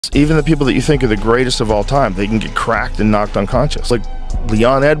Even the people that you think are the greatest of all time, they can get cracked and knocked unconscious. Like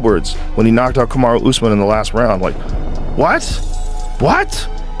Leon Edwards, when he knocked out Kamaru Usman in the last round. Like, what? What?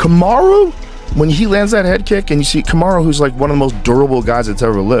 Kamaru? When he lands that head kick and you see Kamaru, who's like one of the most durable guys that's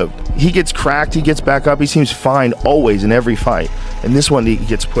ever lived, he gets cracked, he gets back up, he seems fine always in every fight. And this one, he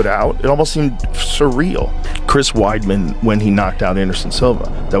gets put out. It almost seemed surreal. Chris Weidman, when he knocked out Anderson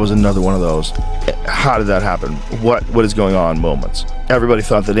Silva, that was another one of those, how did that happen? What is going on moments? Everybody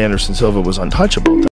thought that Anderson Silva was untouchable.